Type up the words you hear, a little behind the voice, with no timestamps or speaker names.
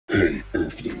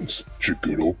friends, your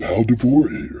good old pal DeBoer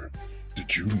here.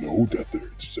 Did you know that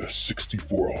there's a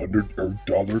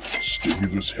 $6,400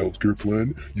 stimulus healthcare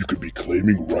plan you could be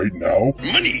claiming right now?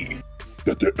 Money!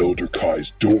 That the Elder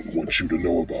Kais don't want you to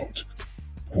know about.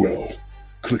 Well,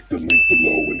 click the link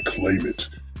below and claim it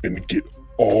and get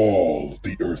all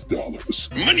the Earth dollars.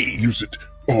 Money! Use it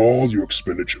all your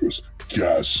expenditures.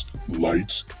 Gas,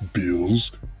 lights,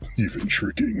 bills, even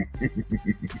tricking.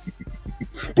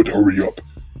 But hurry up.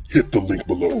 Hit the link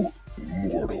below,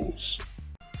 mortals.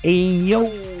 Hey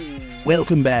yo,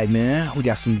 welcome back, man. We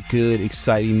got some good,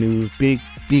 exciting news. Big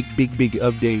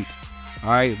update. All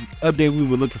right, update we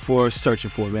were looking for,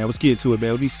 searching for, man. Let's get into it,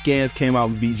 man. These scans came out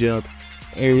with B-Jump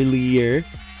earlier,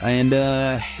 and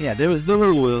yeah, they were a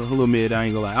little mid. I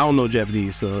ain't gonna lie. I don't know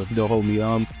Japanese, so don't hold me.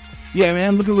 Yeah,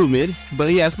 man, looking a little mid, but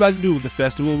yeah, it's about to do with the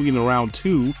festival. We're getting round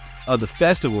 2 of the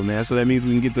festival, man. So that means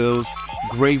we can get those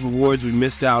great rewards we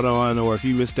missed out on, or if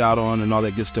you missed out on, and all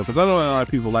that good stuff. Because I know a lot of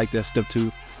people like that stuff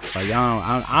too. Like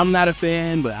I'm not a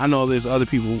fan, but I know there's other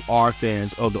people who are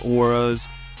fans of the auras.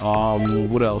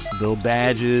 What else? The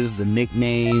badges, the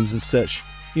nicknames, and such.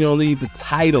 You know, the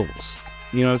titles.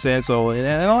 You know what I'm saying? So,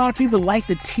 and a lot of people like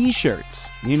the t-shirts.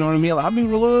 You know what I mean? A lot of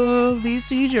people love these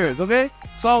t-shirts, okay?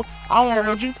 So, I want to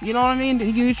urge you, you know what I mean?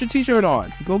 You get your t-shirt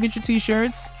on. Go get your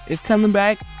t-shirts. It's coming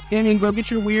back. I mean, go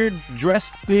get your weird dress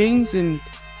things and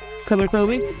color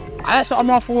clothing. I'm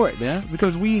all for it, man.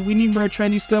 Because we need more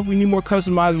trendy stuff. We need more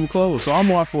customizable clothes. So,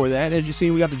 I'm all for that. As you see,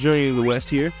 we got the Journey of the West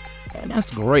here. And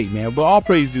that's great, man. But all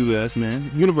praise due to us, man.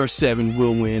 Universe 7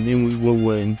 will win, and we will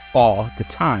win all the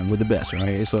time. We're the best,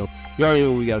 right? So, you already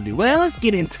know what we got to do. Well, let's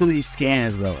get into these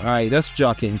scans, though. All right, that's what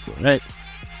y'all came for, right?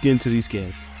 Get into these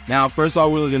scans. Now, first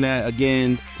off, we're looking at,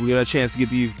 again, we got a chance to get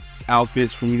these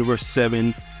outfits from Universe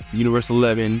 7, Universe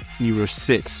 11, Universe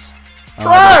 6.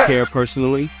 I don't care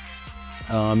personally.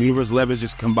 Universe 11 is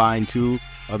just combined 2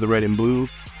 of the red and blue.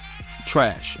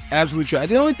 Trash. Absolutely trash.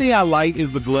 The only thing I like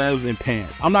is the gloves and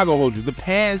pants. I'm not going to hold you. The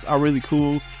pants are really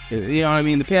cool. You know what I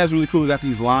mean? The pants are really cool. Got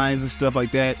these lines and stuff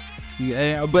like that.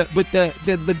 Yeah, but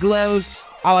the gloves,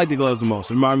 I like the gloves the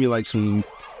most. It reminds me of like some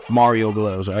Mario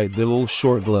gloves, right? The little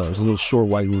short gloves, the little short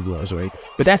white glue gloves, right?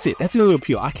 But that's it. That's the only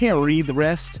appeal. I can't read the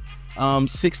rest.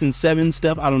 6 and 7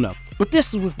 stuff, I don't know. But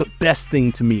this was the best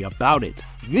thing to me about it.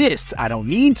 This I don't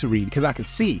need to read because I can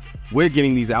see we're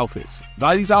getting these outfits.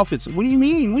 All these outfits. What do you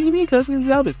mean? What do you mean, cuz? These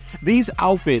outfits. These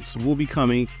outfits will be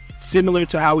coming similar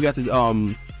to how we got the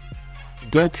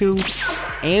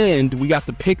Goku and we got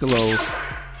the Piccolo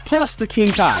plus the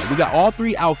King Kai. We got all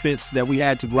 3 outfits that we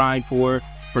had to grind for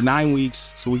 9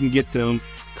 weeks so we can get them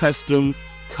custom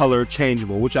color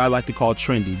changeable, which I like to call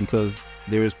trendy because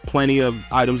there's plenty of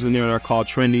items in there that are called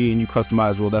trendy and you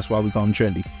customizable. That's why we call them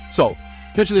trendy. So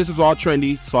picture this is all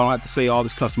trendy, so I don't have to say all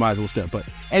this customizable stuff. But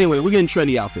anyway, we're getting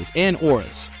trendy outfits and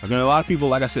auras. Okay, a lot of people,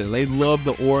 like I said, they love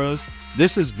the auras.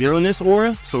 This is villainous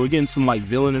aura, so we're getting some like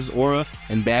villainous aura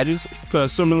and badges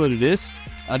because similar to this.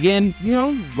 Again, you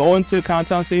know, going to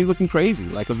Contown City looking crazy,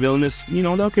 like a villainous, you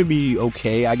know, that could be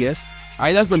okay, I guess. All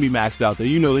right, that's gonna be maxed out there.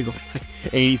 You know, they go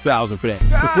 80,000 for that.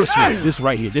 But this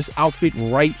right here, this outfit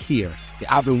right here,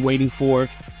 I've been waiting for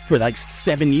like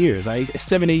 7 years, right?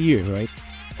 7-8 years, right?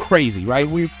 Crazy, right?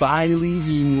 We're finally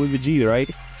eating with Vegeta, right?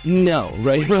 No,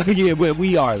 right? Yeah, but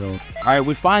we are though. All right,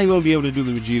 we're finally gonna be able to do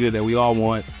the Vegeta that we all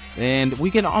want. And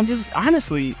we can just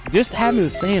honestly, just having the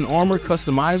same armor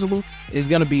customizable is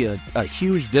gonna be a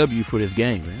huge W for this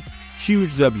game, man.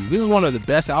 Huge W. This is one of the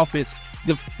best outfits.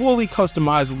 The fully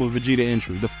customizable Vegeta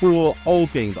entry, the full whole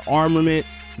thing, the armament,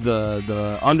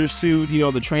 the undersuit, you know,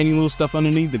 the training little stuff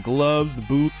underneath, the gloves, the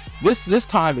boots. This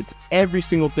time it's every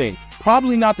single thing.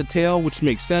 Probably not the tail, which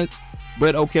makes sense.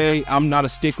 But okay, I'm not a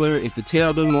stickler. If the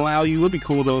tail doesn't allow you, it'd be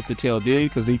cool though if the tail did,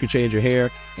 because then you can change your hair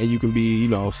and you can be, you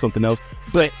know, something else.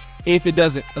 But if it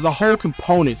doesn't, the whole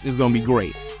component is gonna be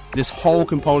great. This whole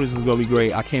component is gonna be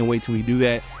great. I can't wait till we do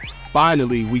that.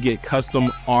 Finally, we get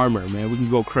custom armor, man. We can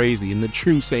go crazy in the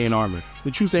true Saiyan armor,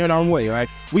 the true Saiyan armor way, right?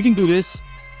 We can do this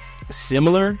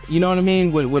similar, you know what I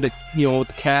mean, with a, you know, with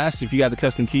the cast if you got the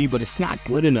custom key, but it's not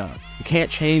good enough. You can't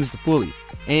change the fully.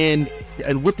 And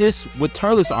with this, with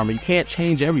Turles armor, you can't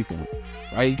change everything,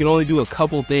 right? You can only do a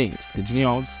couple things because, you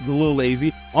know, it's a little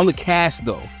lazy. On the cast,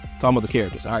 though, talking about the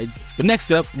characters, all right? But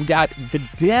next up, we got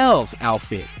Videl's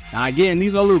outfit. Now, again,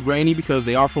 these are a little grainy because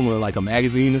they are from like a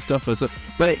magazine and stuff,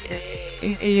 but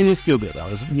it is still good, though.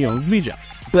 It's, you know, V-Jump.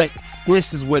 But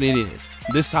this is what it is.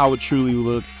 This is how it truly will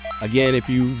look. Again, if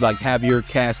you like have your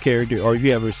cast character, or if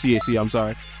you have your CAC, I'm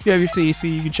sorry, if you have your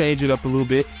CAC, you can change it up a little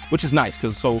bit, which is nice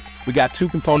because so we got 2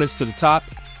 components to the top,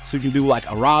 so you can do like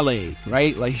a Raleigh,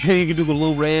 right? Like you can do the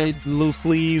little red, the little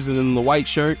sleeves, and then the white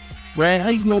shirt. right? How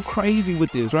you can go crazy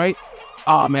with this, right?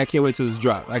 Oh man, I can't wait till this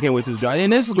drop. I can't wait till this drop.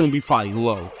 And this is gonna be probably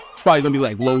low. It's probably gonna be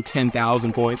like low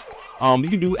 10,000 points. You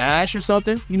can do Ash or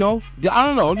something, you know? I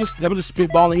don't know, I'm just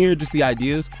spitballing here, just the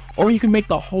ideas. Or you can make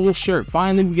the whole shirt.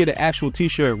 Finally, we get an actual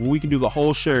t-shirt where we can do the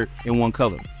whole shirt in one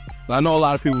color. I know a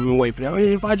lot of people have been waiting for that.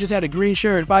 Hey, if I just had a green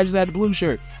shirt, if I just had a blue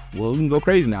shirt, well, we can go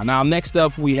crazy now. Now, next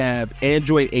up, we have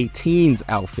Android 18's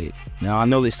outfit. Now, I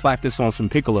know they slapped this on some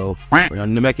Piccolo, or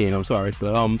Namekian, I'm sorry,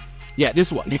 but yeah,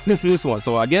 this one, this one.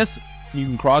 So I guess you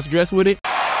can cross-dress with it.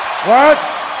 What?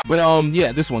 But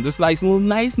yeah, this like little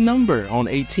nice number on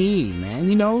 18, man.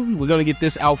 You know, we're gonna get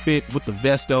this outfit with the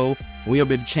vesto. We'll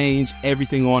be able to change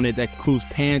everything on it. That includes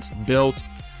pants, belt,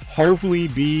 hopefully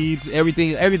beads,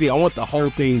 everything. I want the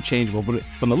whole thing changeable. But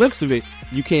from the looks of it,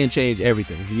 you can change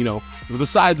everything. You know,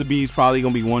 besides the beads, probably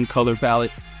gonna be one color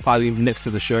palette, probably next to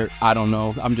the shirt. I don't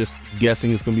know. I'm just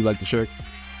guessing it's gonna be like the shirt.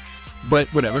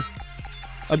 But whatever.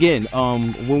 Again,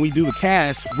 when we do the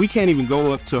cast, we can't even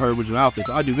go up to her original outfits.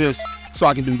 I do this so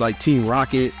I can do like Team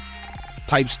Rocket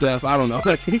type stuff. I don't know.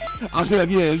 I'm like,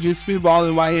 yeah, just spitballing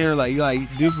in my hair. Like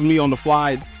this is me on the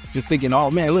fly, just thinking,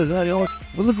 oh man, look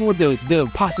at what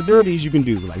the possibilities you can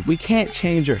do. Like, we can't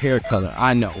change your hair color.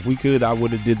 I know we could. I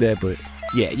would have did that, but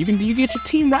yeah, you get your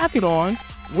Team Rocket on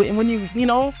when you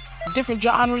know, different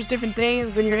genres, different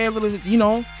things. When you're able to, you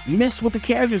know, mess with the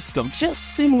characters stuff,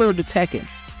 just similar to Tekken.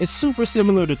 It's super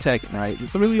similar to Tekken, right?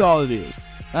 It's really all it is.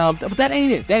 But that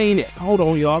ain't it. That ain't it. Hold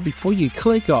on, y'all. Before you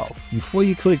click off,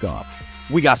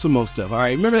 we got some more stuff. All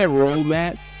right. Remember that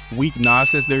roadmap week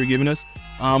nonsense they were giving us?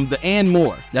 The and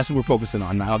more. That's what we're focusing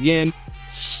on now. Again,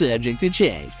 subject to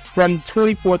change. From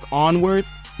 24th onward,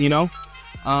 you know,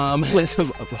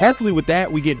 hopefully with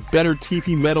that we get better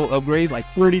TP metal upgrades, like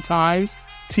 30 times.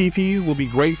 TP will be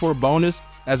great for a bonus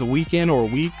as a weekend or a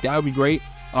week. That would be great.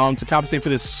 To compensate for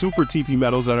the super TP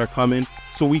medals that are coming,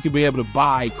 so we could be able to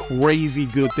buy crazy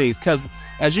good things. Because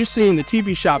as you're seeing, the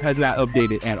TP shop has not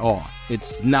updated at all.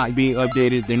 It's not being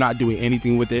updated. They're not doing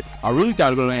anything with it. I really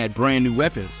thought they were going to add brand new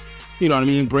weapons. You know what I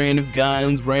mean? Brand new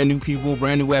guns, brand new people,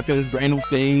 brand new weapons, brand new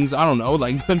things. I don't know,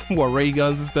 like more ray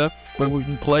guns and stuff. But with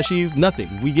plushies, nothing.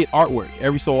 We get artwork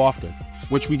every so often,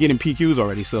 which we get in PQs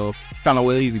already, so kind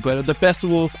of easy. But the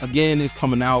festival, again, is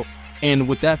coming out. And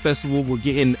with that festival, we're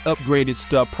getting upgraded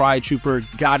stuff. Pride Trooper,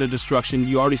 God of Destruction.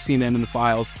 You already seen that in the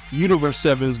files. Xenoverse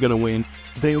 7 is going to win.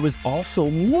 There was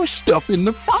also more stuff in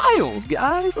the files,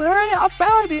 guys. All right, I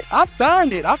found it.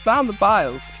 I found the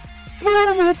files.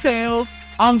 More Tales.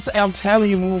 I'm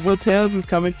telling you, more Tales is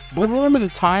coming. But remember the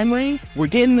time ring? We're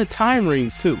getting the time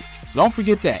rings, too. So don't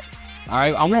forget that. All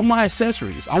right, I want my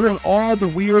accessories. I want all the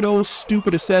weirdo,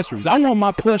 stupid accessories. I want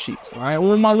my plushies. All right, I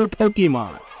want my little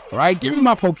Pokemon. All right, give me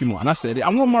my Pokemon. I said it. I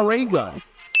want my ray gun.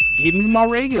 Give me my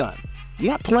ray gun. I'm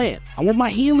not playing. I want my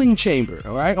healing chamber.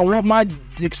 All right, I want my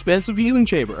expensive healing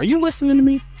chamber. Are you listening to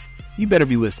me? You better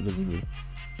be listening to me.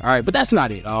 All right, but that's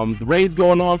not it. The raid's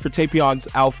going on for Tapion's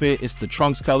outfit. It's the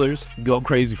Trunks colors. Go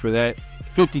crazy for that.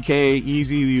 50K,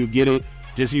 easy. You get it.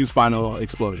 Just use Final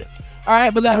Explosion. All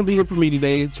right, but that'll be it for me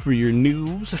today. It's for your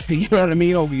news. You know what I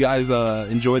mean? Hope you guys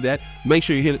enjoyed that. Make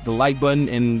sure you hit the like button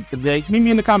and meet me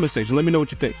in the comment section. Let me know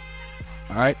what you think.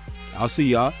 All right, I'll see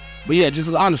y'all. But yeah, just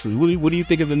honestly, what do you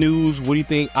think of the news? What do you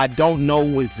think? I don't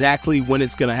know exactly when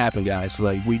it's gonna happen, guys.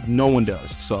 Like no one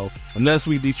does. So unless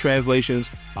we get these translations,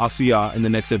 I'll see y'all in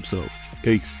the next episode.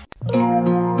 Peace.